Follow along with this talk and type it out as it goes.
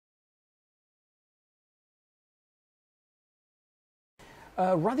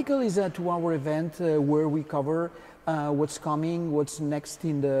Radical is a 2-hour event where we cover what's coming, what's next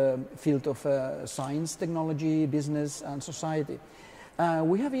in the field of science, technology, business, and society.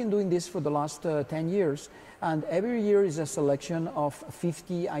 We have been doing this for the last 10 years, and every year is a selection of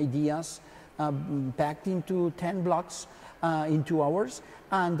 50 ideas packed into 10 blocks in 2 hours,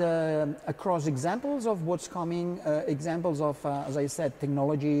 and across examples of what's coming, examples of, as I said,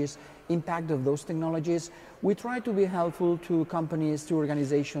 technologies, impact of those technologies. We try to be helpful to companies, to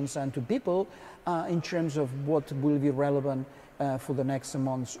organizations, and to people in terms of what will be relevant for the next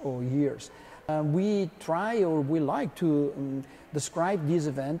months or years. We try, or we like to describe this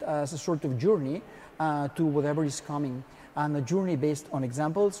event as a sort of journey to whatever is coming, and a journey based on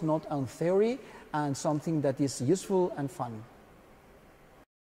examples, not on theory, and something that is useful and fun.